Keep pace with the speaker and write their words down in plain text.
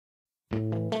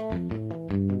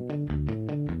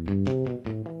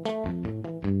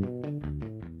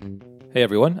Hey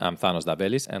everyone, I'm Thanos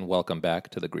Davelis, and welcome back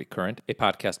to The Greek Current, a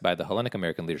podcast by the Hellenic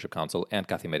American Leadership Council and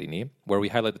Kathimerini, where we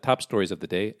highlight the top stories of the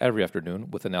day every afternoon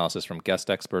with analysis from guest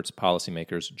experts,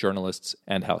 policymakers, journalists,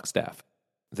 and HELC staff.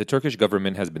 The Turkish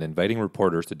government has been inviting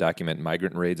reporters to document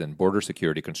migrant raids and border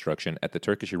security construction at the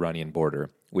Turkish-Iranian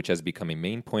border, which has become a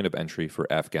main point of entry for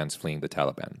Afghans fleeing the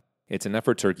Taliban. It's an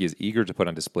effort Turkey is eager to put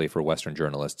on display for Western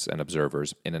journalists and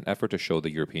observers in an effort to show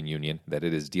the European Union that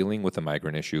it is dealing with the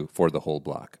migrant issue for the whole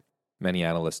bloc. Many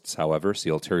analysts, however, see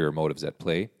ulterior motives at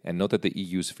play and note that the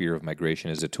EU's fear of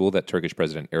migration is a tool that Turkish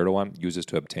President Erdogan uses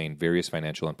to obtain various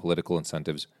financial and political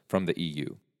incentives from the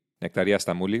EU. Nektaria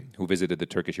Stamouli, who visited the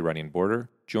Turkish-Iranian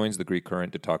border, joins the Greek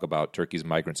Current to talk about Turkey's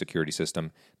migrant security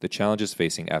system, the challenges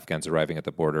facing Afghans arriving at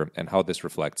the border, and how this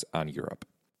reflects on Europe.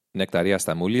 Nektaria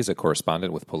Stamouli is a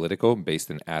correspondent with Politico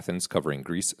based in Athens, covering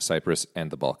Greece, Cyprus,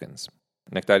 and the Balkans.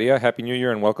 Nektaria, Happy New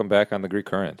Year and welcome back on the Greek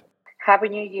Current. Happy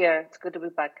New Year. It's good to be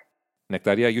back.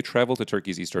 Nektaria, you traveled to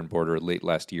Turkey's eastern border late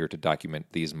last year to document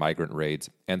these migrant raids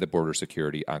and the border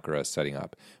security Ankara is setting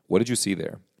up. What did you see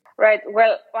there? Right.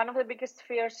 Well, one of the biggest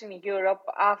fears in Europe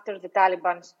after the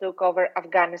Taliban took over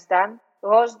Afghanistan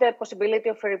was the possibility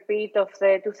of a repeat of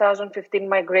the 2015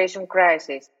 migration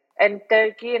crisis. And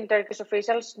Turkey and Turkish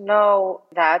officials know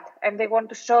that, and they want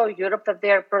to show Europe that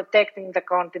they are protecting the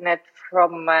continent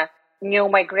from new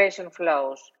migration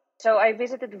flows. So I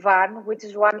visited Van, which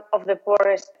is one of the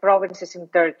poorest provinces in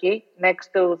Turkey,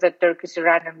 next to the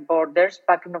Turkish-Iranian borders,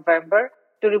 back in November,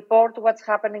 to report what's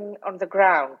happening on the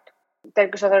ground.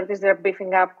 Turkish authorities are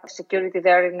beefing up security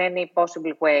there in any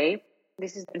possible way.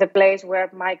 This is the place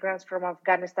where migrants from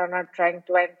Afghanistan are trying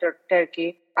to enter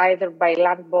Turkey, either by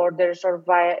land borders or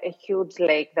via a huge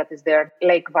lake that is there,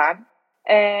 Lake Van.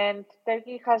 And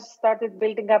Turkey has started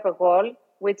building up a wall,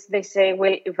 which they say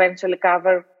will eventually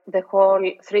cover the whole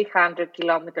 300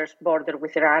 kilometers border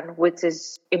with Iran, which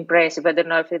is impressive. I don't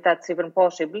know if that's even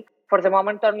possible. For the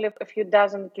moment, only a few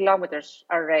dozen kilometers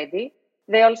are ready.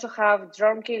 They also have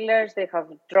drone killers, they have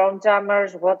drone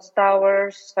jammers,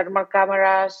 watchtowers, thermal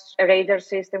cameras, radar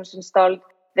systems installed.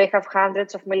 They have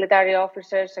hundreds of military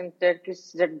officers and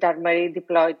Turkish gendarmerie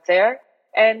deployed there.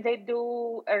 And they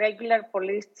do regular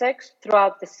police checks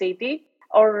throughout the city,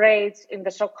 or raids in the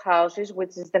shock houses,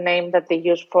 which is the name that they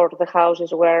use for the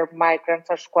houses where migrants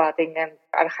are squatting and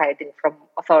are hiding from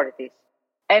authorities.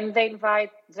 And they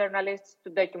invite journalists to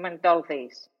document all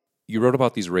this. You wrote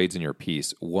about these raids in your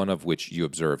piece, one of which you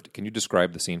observed. Can you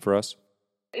describe the scene for us?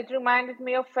 It reminded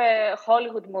me of a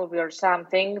Hollywood movie or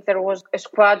something. There was a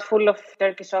squad full of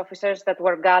Turkish officers that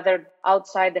were gathered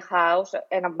outside the house,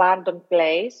 an abandoned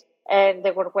place, and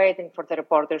they were waiting for the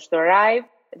reporters to arrive.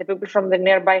 The people from the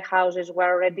nearby houses were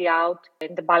already out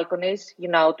in the balconies,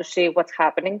 to see what's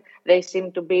happening. They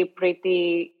seem to be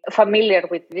pretty familiar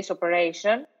with this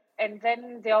operation. And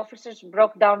then the officers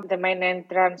broke down the main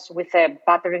entrance with a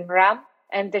battering ram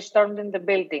and they stormed in the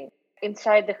building.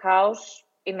 Inside the house,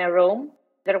 in a room,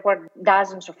 there were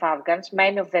dozens of Afghans,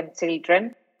 many of them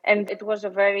children. And it was a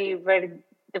very, very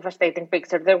devastating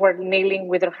picture. They were kneeling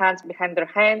with their hands behind their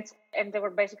heads and they were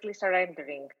basically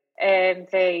surrendering. And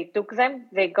they took them,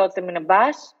 they got them in a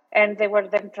bus, and they were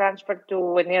then transferred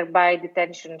to a nearby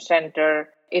detention center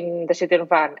in the city of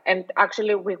Van. And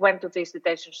actually, we went to this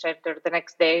detention center the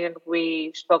next day and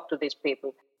we spoke to these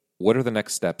people. What are the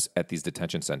next steps at these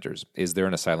detention centers? Is there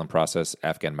an asylum process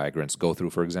Afghan migrants go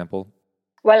through, for example?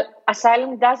 Well,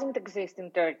 asylum doesn't exist in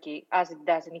Turkey as it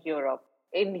does in Europe.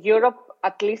 In Europe,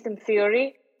 at least in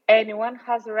theory, anyone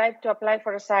has the right to apply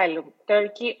for asylum.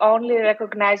 Turkey only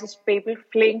recognizes people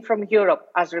fleeing from Europe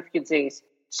as refugees.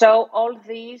 So all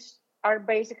these are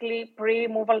basically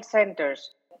pre-removal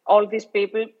centers. All these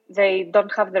people, they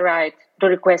don't have the right to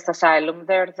request asylum.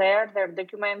 They're there, they're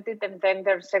documented, and then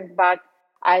they're sent back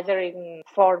either in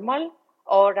formal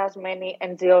or, as many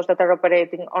NGOs that are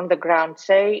operating on the ground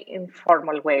say, in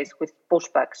formal ways with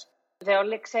pushbacks. The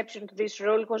only exception to this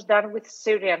rule was done with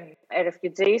Syrian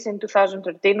refugees in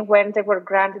 2013 when they were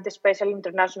granted a special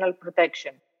international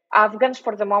protection. Afghans,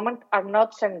 for the moment, are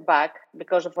not sent back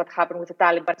because of what happened with the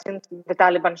Taliban, since the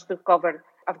Taliban took over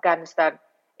Afghanistan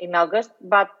in August,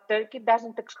 but Turkey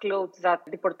doesn't exclude that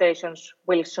deportations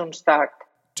will soon start.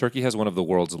 Turkey has one of the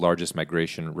world's largest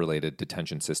migration-related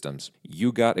detention systems.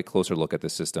 You got a closer look at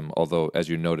this system, although, as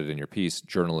you noted in your piece,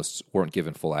 journalists weren't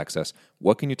given full access.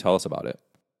 What can you tell us about it?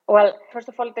 Well, first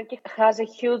of all, Turkey has a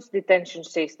huge detention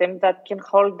system that can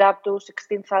hold up to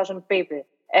 16,000 people.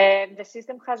 And the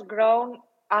system has grown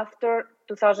after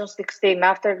 2016,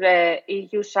 after the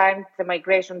EU signed the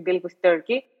migration deal with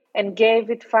Turkey and gave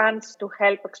it funds to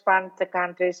help expand the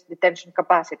country's detention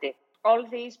capacity. All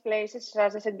these places,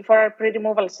 as I said before, are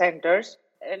pre-removal centers.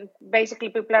 And basically,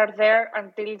 people are there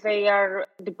until they are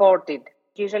deported.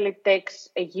 Usually it takes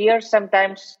a year,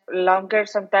 sometimes longer,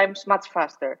 sometimes much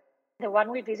faster. The one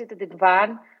we visited in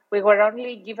Van, we were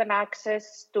only given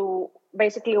access to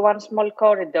basically one small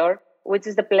corridor, which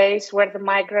is the place where the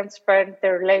migrants spend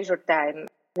their leisure time.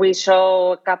 We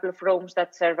saw a couple of rooms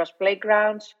that serve as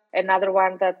playgrounds, another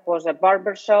one that was a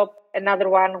barber shop, another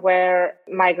one where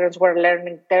migrants were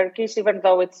learning Turkish, even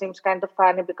though it seems kind of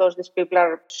funny because these people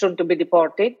are soon to be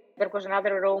deported. There was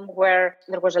another room where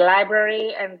there was a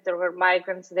library and there were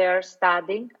migrants there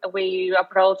studying. We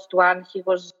approached one, he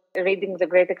was reading The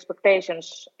Great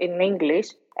Expectations in English.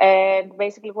 And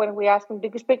basically, when we asked him, "Do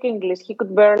you speak English?" he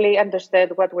could barely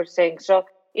understand what we're saying. So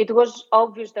it was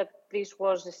obvious that this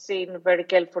was a scene very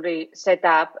carefully set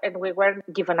up, and we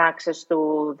weren't given access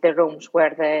to the rooms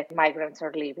where the migrants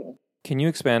are living. Can you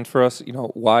expand for us,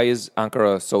 why is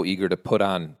Ankara so eager to put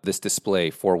on this display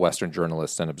for Western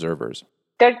journalists and observers?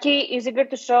 Turkey is eager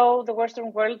to show the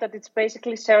Western world that it's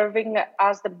basically serving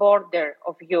as the border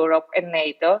of Europe and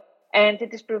NATO, and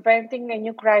it is preventing a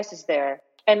new crisis there.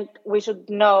 And we should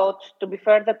note, to be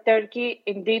fair, that Turkey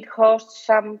indeed hosts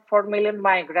some 4 million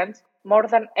migrants, more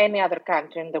than any other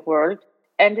country in the world.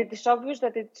 And it is obvious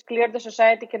that it's clear the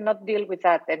society cannot deal with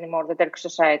that anymore, the Turkish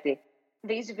society.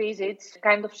 These visits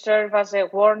kind of serve as a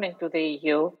warning to the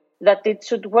EU that it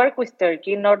should work with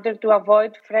Turkey in order to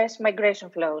avoid fresh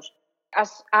migration flows.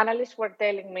 As analysts were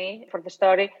telling me for the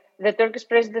story, the Turkish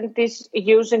president is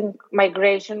using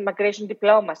migration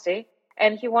diplomacy,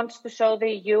 and he wants to show the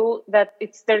EU that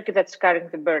it's Turkey that's carrying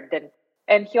the burden.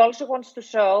 And he also wants to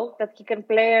show that he can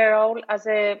play a role as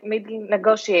a middle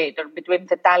negotiator between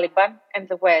the Taliban and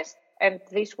the West. And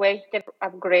this way he can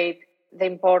upgrade the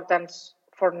importance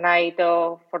for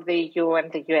NATO, for the EU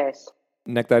and the US.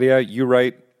 Nektaria, you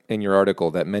write in your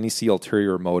article that many see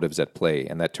ulterior motives at play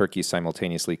and that Turkey is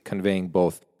simultaneously conveying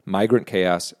both migrant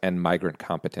chaos and migrant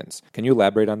competence. Can you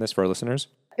elaborate on this for our listeners?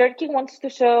 Turkey wants to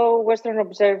show Western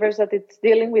observers that it's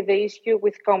dealing with the issue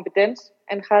with competence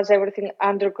and has everything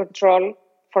under control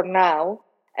for now.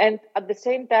 And at the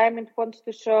same time, it wants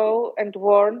to show and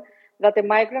warn that the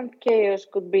migrant chaos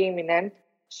could be imminent.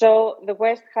 So the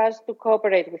West has to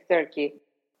cooperate with Turkey.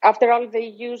 After all, the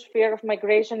EU's fear of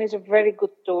migration is a very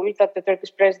good tool that the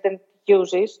Turkish president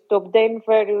uses to obtain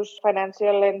various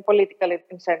financial and political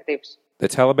incentives. The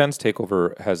Taliban's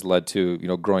takeover has led to,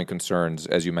 growing concerns,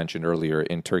 as you mentioned earlier,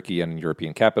 in Turkey and in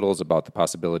European capitals about the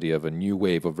possibility of a new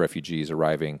wave of refugees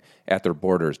arriving at their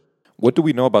borders. What do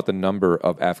we know about the number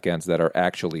of Afghans that are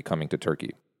actually coming to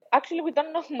Turkey? Actually, we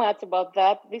don't know much about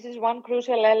that. This is one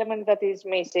crucial element that is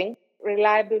missing.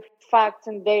 Reliable facts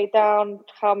and data on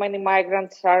how many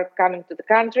migrants are coming to the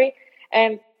country.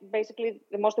 And basically,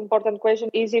 the most important question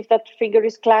is if that figure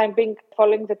is climbing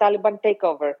following the Taliban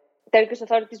takeover. Turkish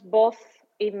authorities, both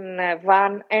in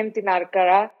Van and in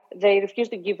Ankara, they refuse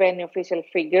to give any official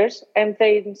figures, and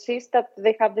they insist that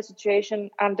they have the situation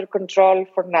under control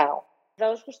for now.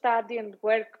 Those who study and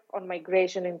work on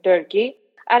migration in Turkey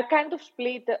are kind of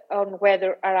split on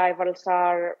whether arrivals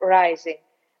are rising.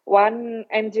 One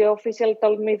NGO official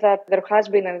told me that there has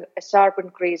been a sharp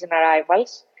increase in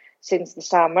arrivals since the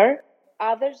summer.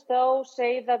 Others, though,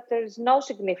 say that there is no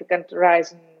significant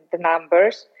rise in the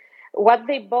numbers. What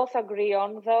they both agree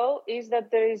on, though, is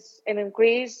that there is an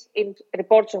increase in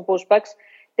reports on pushbacks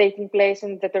taking place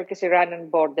in the Turkish-Iranian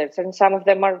borders, and some of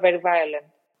them are very violent.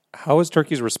 How is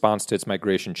Turkey's response to its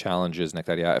migration challenges,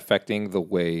 Nektaria, affecting the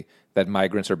way that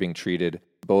migrants are being treated,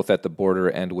 both at the border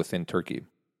and within Turkey?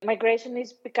 Migration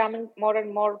is becoming more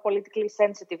and more politically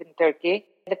sensitive in Turkey.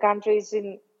 The country is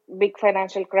in big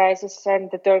financial crisis,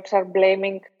 and the Turks are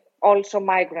blaming also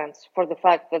migrants for the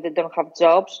fact that they don't have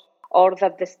jobs, or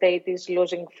that the state is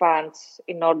losing funds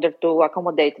in order to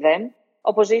accommodate them.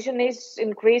 Opposition is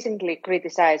increasingly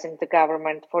criticizing the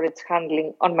government for its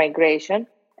handling on migration,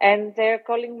 and they're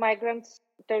calling migrants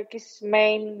Turkey's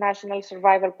main national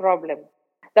survival problem.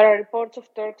 There are reports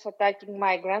of Turks attacking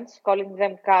migrants, calling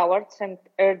them cowards and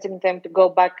urging them to go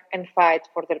back and fight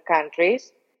for their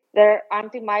countries. There are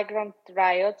anti-migrant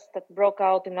riots that broke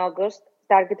out in August,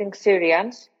 targeting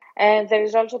Syrians. And there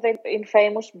is also the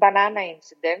infamous banana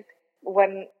incident,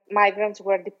 when migrants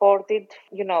were deported,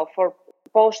 for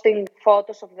posting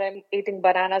photos of them eating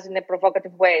bananas in a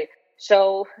provocative way.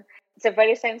 So it's a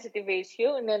very sensitive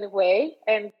issue in any way.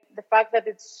 And the fact that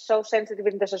it's so sensitive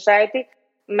in the society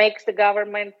makes the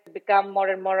government become more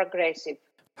and more aggressive.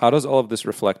 How does all of this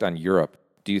reflect on Europe?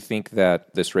 Do you think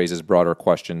that this raises broader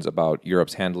questions about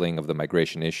Europe's handling of the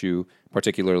migration issue,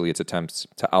 particularly its attempts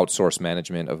to outsource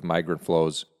management of migrant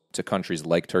flows to countries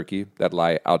like Turkey that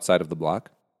lie outside of the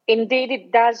bloc? Indeed,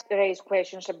 it does raise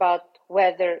questions about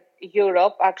whether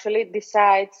Europe actually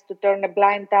decides to turn a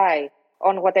blind eye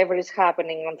on whatever is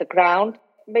happening on the ground,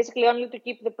 basically only to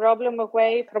keep the problem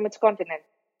away from its continent.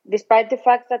 Despite the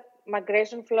fact that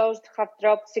migration flows have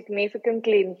dropped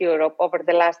significantly in Europe over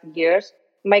the last years,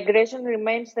 migration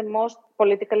remains the most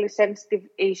politically sensitive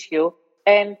issue,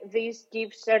 and this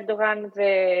gives Erdogan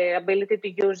the ability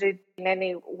to use it in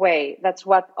any way. That's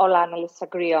what all analysts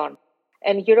agree on.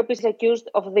 And Europe is accused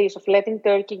of this, of letting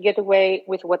Turkey get away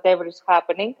with whatever is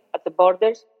happening at the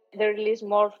borders. They release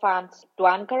more funds to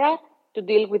Ankara to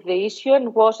deal with the issue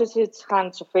and washes its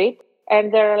hands of it.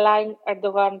 And they're allowing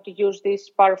Erdogan to use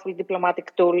this powerful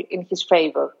diplomatic tool in his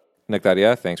favor.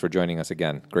 Nectaria, thanks for joining us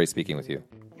again. Great speaking with you.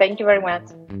 Thank you very much.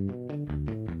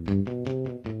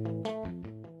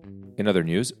 In other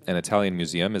news, an Italian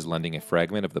museum is lending a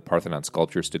fragment of the Parthenon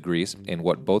sculptures to Greece in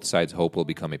what both sides hope will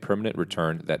become a permanent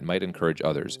return that might encourage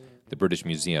others, the British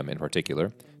Museum in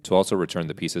particular, to also return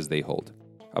the pieces they hold.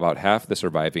 About half the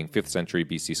surviving 5th century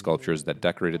BC sculptures that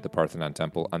decorated the Parthenon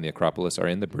temple on the Acropolis are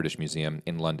in the British Museum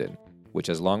in London, which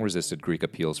has long resisted Greek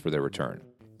appeals for their return.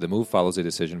 The move follows a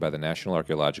decision by the National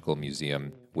Archaeological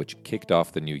Museum, which kicked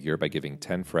off the new year by giving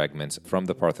 10 fragments from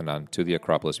the Parthenon to the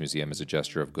Acropolis Museum as a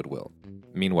gesture of goodwill.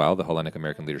 Meanwhile, the Hellenic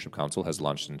American Leadership Council has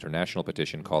launched an international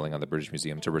petition calling on the British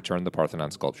Museum to return the Parthenon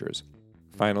sculptures.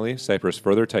 Finally, Cyprus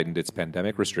further tightened its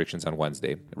pandemic restrictions on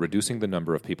Wednesday, reducing the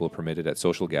number of people permitted at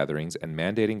social gatherings and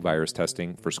mandating virus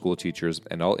testing for school teachers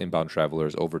and all inbound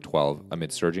travelers over 12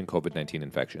 amid surging COVID-19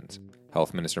 infections.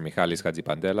 Health Minister Michalis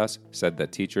Hadjipantelas said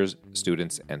that teachers,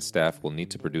 students, and staff will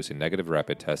need to produce a negative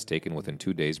rapid test taken within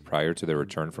 2 days prior to their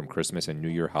return from Christmas and New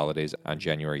Year holidays on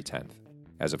January 10th.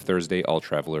 As of Thursday, all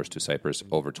travelers to Cyprus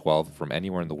over 12 from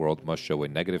anywhere in the world must show a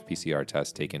negative PCR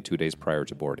test taken 2 days prior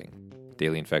to boarding.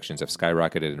 Daily infections have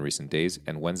skyrocketed in recent days,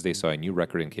 and Wednesday saw a new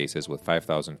record in cases with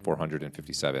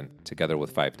 5,457, together with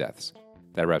 5 deaths.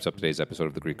 That wraps up today's episode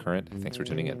of The Greek Current. Thanks for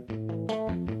tuning in.